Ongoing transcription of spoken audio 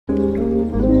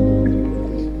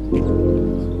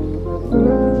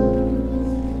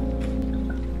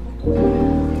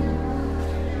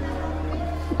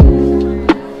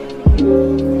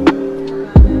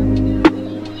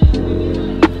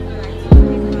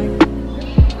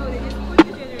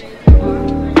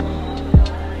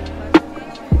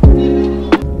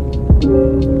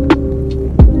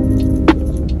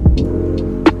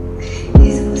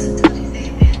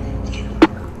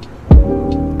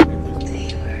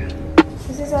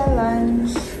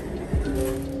lunch,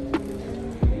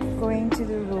 going to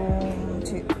the room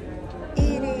to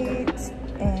eat it,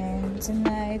 and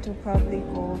tonight we'll probably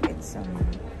go get some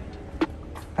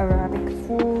Arabic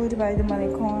food by the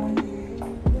Malecon.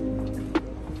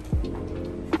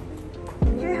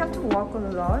 You have to walk a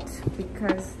lot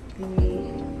because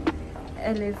the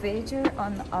elevator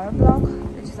on our block,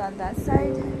 which is on that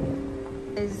side,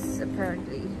 is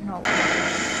apparently not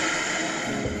working.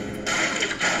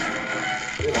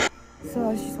 So I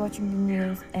was just watching the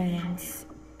news, and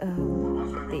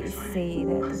they say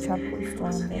that the tropical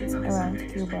storm that's around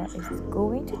Cuba is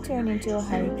going to turn into a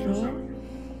hurricane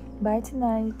by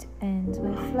tonight, and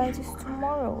my flight is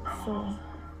tomorrow. So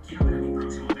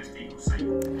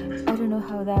I don't know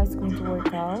how that's going to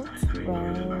work out.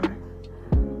 Well,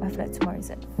 my flight tomorrow is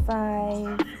at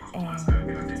 5, and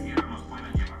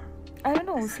I don't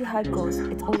know, we'll see how it goes.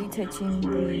 It's only touching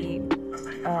the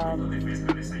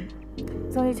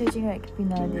like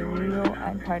Pinar del Rio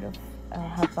and part of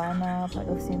Havana, part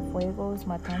of Cienfuegos,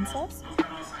 Matanzas.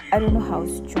 I don't know how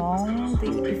strong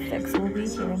the effects will be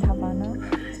here in Havana,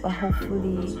 but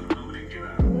hopefully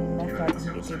my flight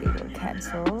doesn't get delayed or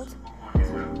cancelled.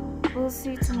 We'll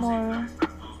see tomorrow.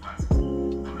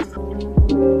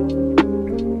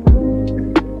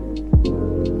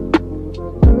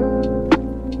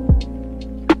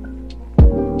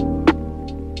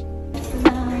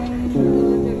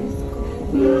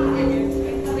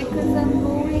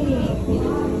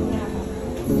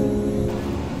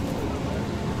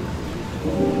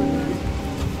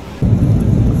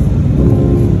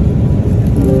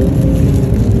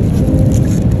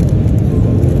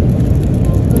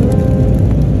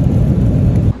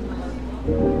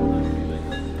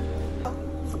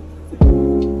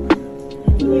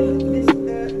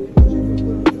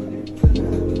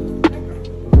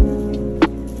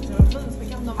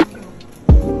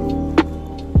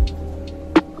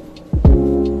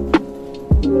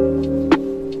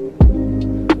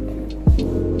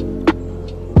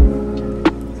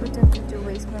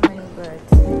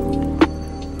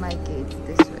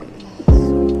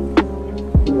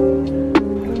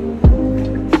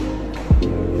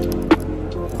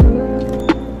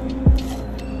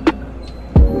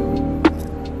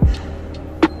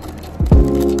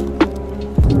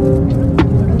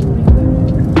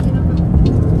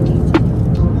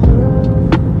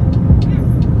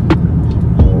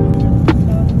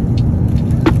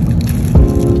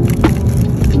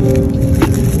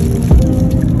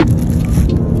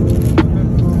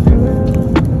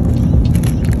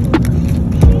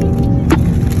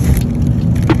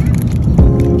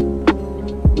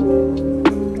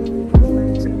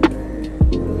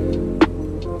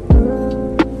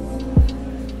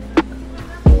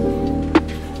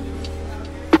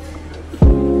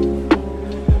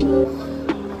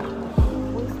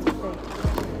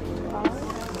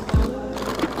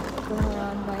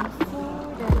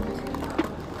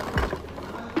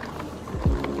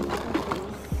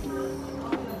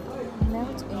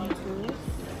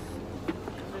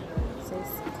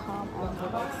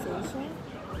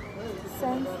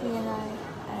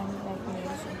 And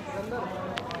magnesium.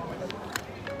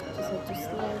 Just have to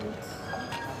slide it.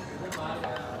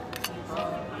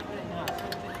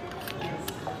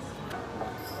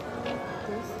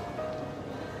 This.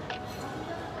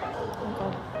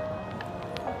 Okay.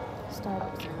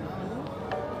 Starbucks coffee.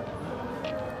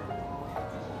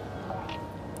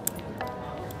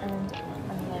 And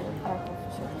another pack of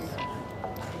chips.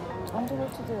 I want to go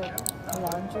to the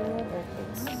laundry, but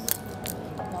it's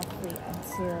not free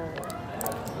until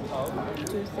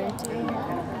 2:30.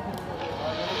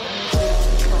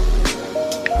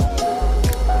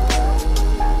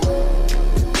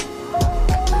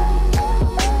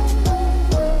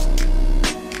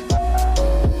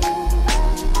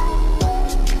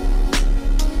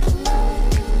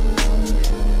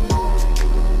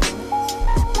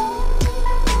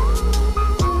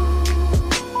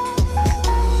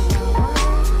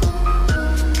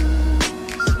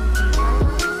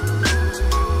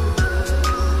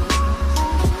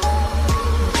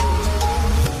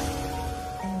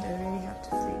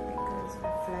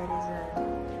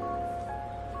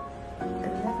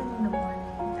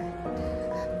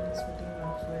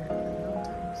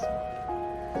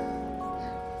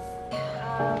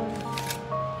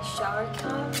 Shower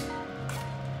cap,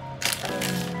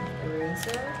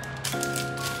 eraser,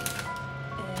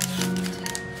 and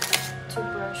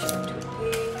toothbrush and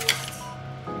toothpaste,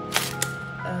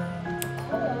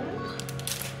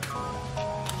 comb,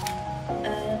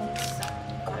 and some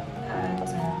cotton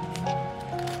pads and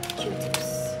Q-tips.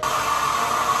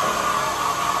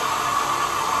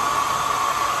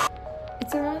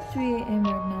 It's around 3 AM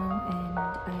right now,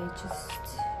 just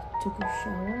took a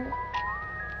shower,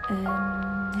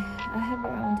 and I have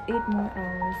around 8 more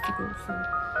hours to go, so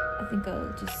I think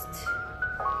I'll just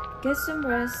get some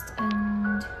rest,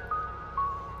 and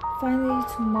finally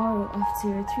tomorrow,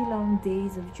 after 3 long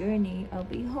days of journey, I'll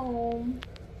be home.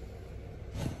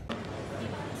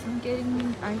 So I'm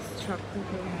getting iced chocolate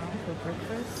right now for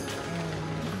breakfast, and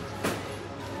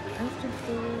after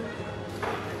food,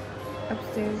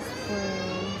 upstairs for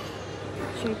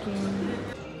check-in.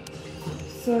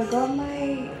 So I got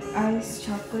my iced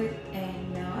chocolate,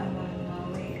 and now I'm on my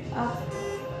way up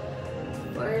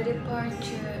for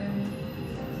departure.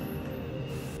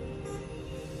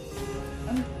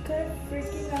 I'm kind of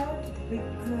freaking out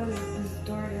because this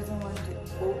door doesn't want to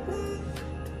open.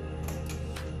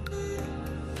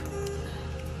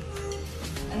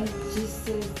 I just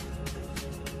said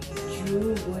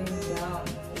Drew going down.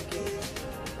 Okay.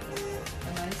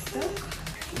 Am I stuck?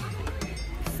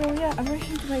 So yeah, I'm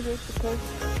rushing to my gate because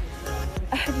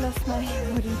I had lost my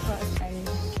boarding pass and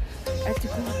I had to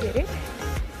go get it.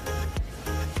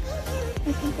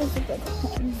 I think that's a good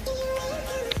one.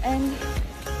 And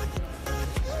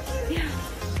yeah,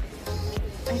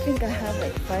 I think I have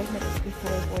like 5 minutes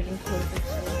before boarding closes,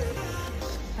 so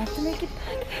I have to make it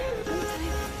back on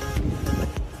time.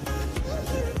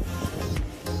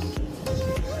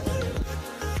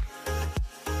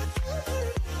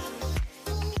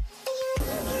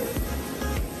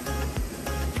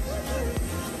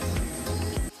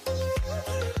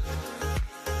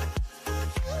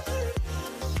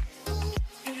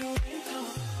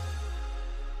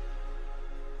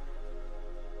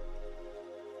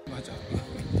 맞아.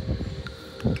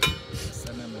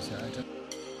 sana masyado.